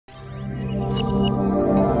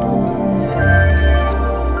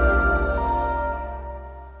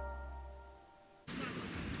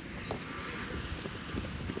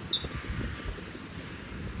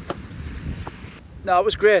No, it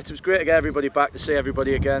was great. It was great to get everybody back, to see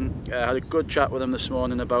everybody again. I had a good chat with them this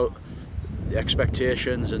morning about the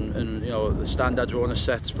expectations and you know, the standards we want to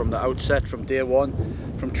set from the outset, from day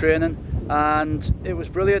one, from training. And it was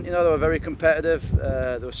brilliant. You know, they were very competitive.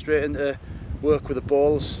 They were straight into work with the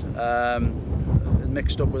balls, and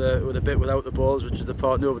mixed up with a bit without the balls, which is the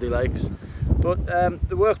part nobody likes. But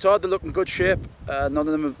they worked hard. They look in good shape. None of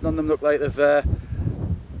them look like they've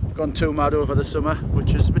gone too mad over the summer,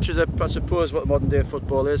 which is I suppose what modern day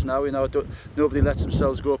football is now. You know, nobody lets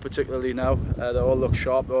themselves go particularly now. They all look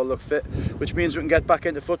sharp, they all look fit, which means we can get back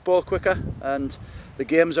into football quicker. And the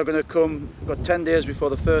games are going to come. We've got 10 days before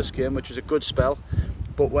the first game, which is a good spell.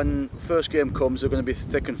 But when the first game comes, they're going to be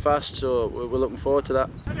thick and fast. So we're looking forward to that.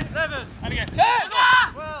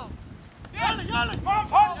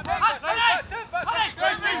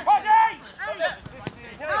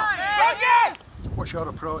 What's your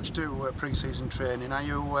approach to pre-season training? Are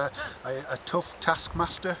you a tough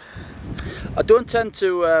taskmaster? I don't tend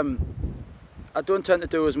to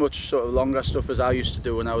do as much sort of longer stuff as I used to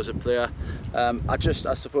do when I was a player. I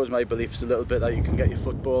suppose my belief is a little bit that you can get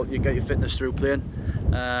your fitness through playing.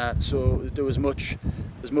 So do as much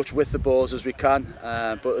with the balls as we can,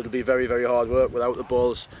 but it'll be very, very hard work without the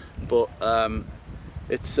balls. But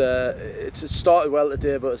it started well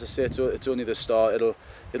today, but as I say, it's only the start.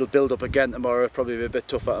 It'll build up again tomorrow. Probably be a bit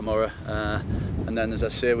tougher tomorrow, and then, as I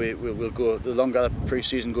say, we'll go. The longer the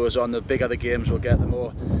pre-season goes on, the bigger the games we'll get, the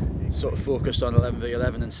more sort of focused on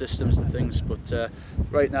 11v11 and systems and things. But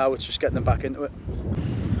right now, it's just getting them back into it.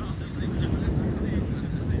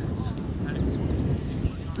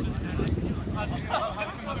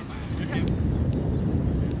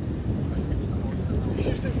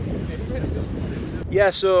 Yeah,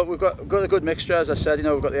 so we've got a good mixture, as I said. You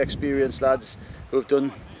know, we've got the experienced lads who've done,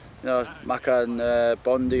 you know, Maka and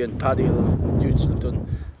Bondi and Paddy and Newton have done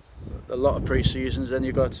a lot of pre-seasons. Then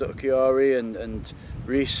you've got sort of Kiari and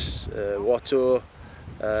Reese, Watto,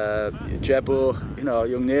 Jebo, you know,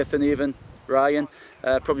 young Nathan even, Ryan.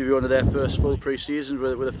 Probably be one of their first full pre-seasons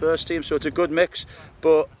with the first team. So it's a good mix.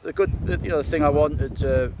 But the thing I wanted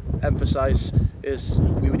to emphasise is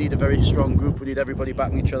we need a very strong group. We need everybody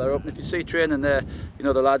backing each other up. And if you see training there, you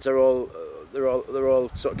know, the lads are all they're all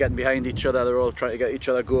sort of getting behind each other. They're all trying to get each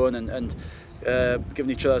other going and giving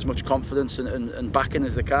each other as much confidence and backing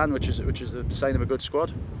as they can, which is the sign of a good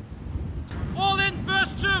squad. All in,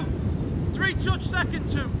 first two. 3 touch, second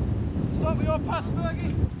two. Start with your pass,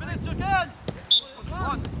 Fergie. Minute again.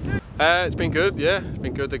 1, 2. It's been good, yeah. It's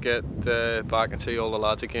been good to get back and see all the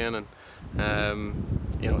lads again, and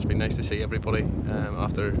you know, it's been nice to see everybody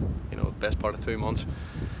after, you know, the best part of 2 months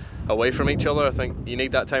away from each other. I think you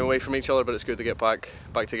need that time away from each other, but it's good to get back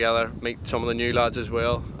together, meet some of the new lads as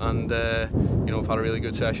well, and you know, we've had a really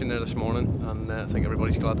good session there this morning, and I think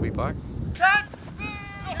everybody's glad to be back.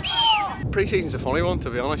 Pre-season's a funny one,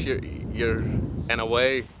 to be honest. You're in a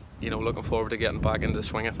way, you know, looking forward to getting back into the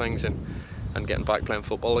swing of things and getting back playing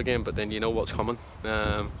football again, but then you know what's coming.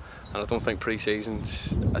 And I don't think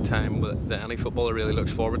pre-season's a time that any footballer really looks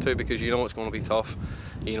forward to, because you know it's going to be tough.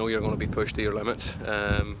 You know you're going to be pushed to your limits.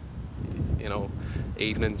 You know,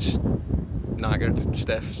 evenings knackered,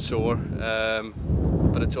 stiff, sore,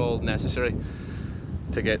 but it's all necessary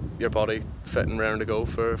to get your body fit and raring to go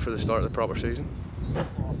for the start of the proper season.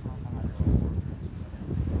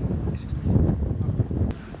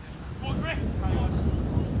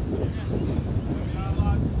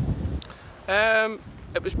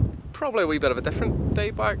 It was probably a wee bit of a different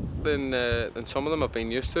day back than some of them I've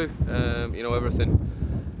been used to. You know,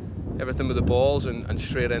 everything with the balls and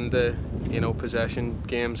straight into, you know, possession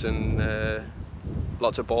games and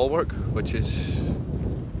lots of ball work, which is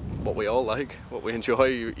what we all like, what we enjoy.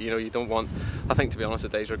 You know, you don't want. I think, to be honest, the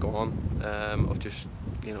days are gone of just,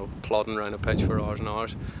 you know, plodding around a pitch for hours and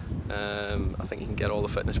hours. I think you can get all the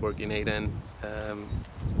fitness work you need in,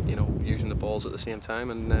 you know, using the balls at the same time,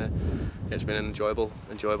 and it's been an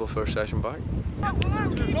enjoyable first session back.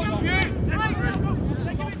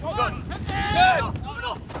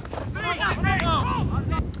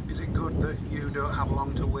 Is it good that you don't have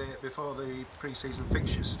long to wait before the pre-season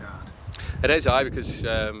fixtures start? It is, because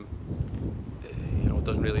you know, it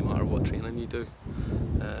doesn't really matter what training you do.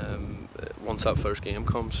 Once that first game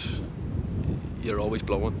comes, you're always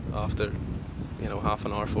blowing after, you know, half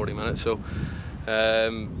an hour, 40 minutes. So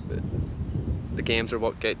the games are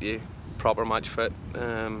what get you proper match fit.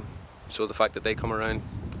 So the fact that they come around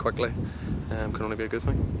quickly can only be a good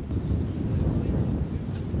thing.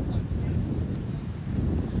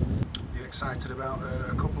 Excited about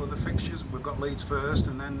a couple of the fixtures? We've got Leeds first,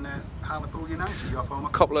 and then Hartlepool United, your former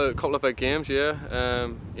couple of big games, yeah.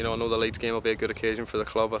 You know, I know the Leeds game will be a good occasion for the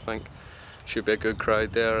club. I think should be a good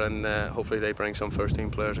crowd there, and hopefully they bring some first team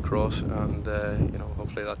players across, and you know,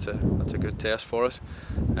 hopefully that's a good test for us.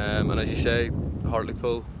 And as you say,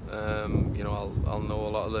 Hartlepool, you know, I'll know a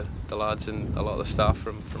lot of the lads and a lot of the staff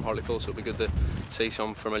from Hartlepool, so it'll be good to see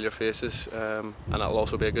some familiar faces, and that'll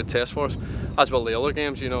also be a good test for us, as will the other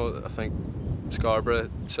games. You know, I think Scarborough,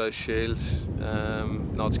 South Shields,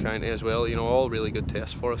 Notts County as well, you know, all really good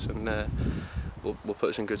tests for us, and will put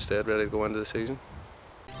us in good stead ready to go into the season.